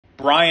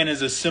Brian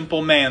is a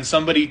simple man.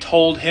 Somebody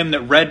told him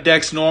that red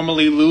decks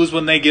normally lose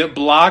when they get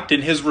blocked,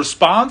 and his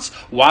response,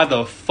 why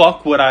the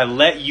fuck would I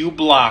let you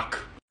block?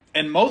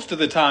 And most of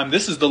the time,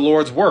 this is the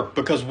Lord's work,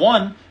 because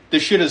one, the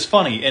shit is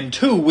funny, and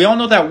two, we all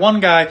know that one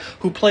guy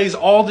who plays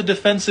all the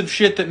defensive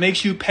shit that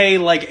makes you pay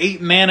like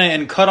 8 mana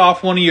and cut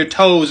off one of your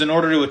toes in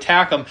order to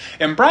attack him,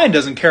 and Brian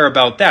doesn't care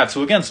about that.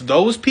 So against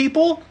those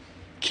people,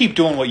 keep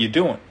doing what you're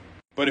doing.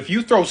 But if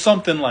you throw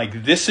something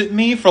like this at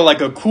me for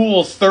like a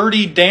cool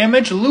 30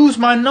 damage, lose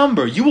my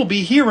number. You will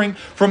be hearing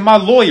from my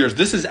lawyers.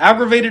 This is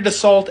aggravated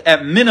assault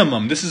at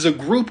minimum. This is a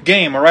group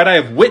game, alright? I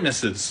have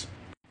witnesses.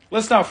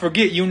 Let's not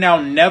forget, you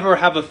now never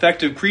have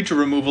effective creature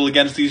removal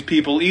against these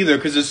people either,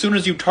 because as soon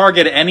as you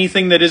target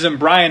anything that isn't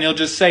Brian, he'll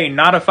just say,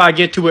 not if I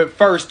get to it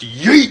first,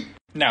 yeet!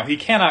 Now, he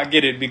cannot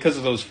get it because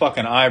of those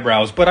fucking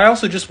eyebrows, but I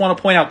also just want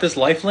to point out this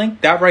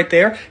lifelink, that right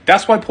there,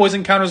 that's why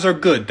poison counters are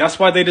good. That's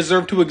why they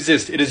deserve to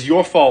exist. It is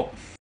your fault.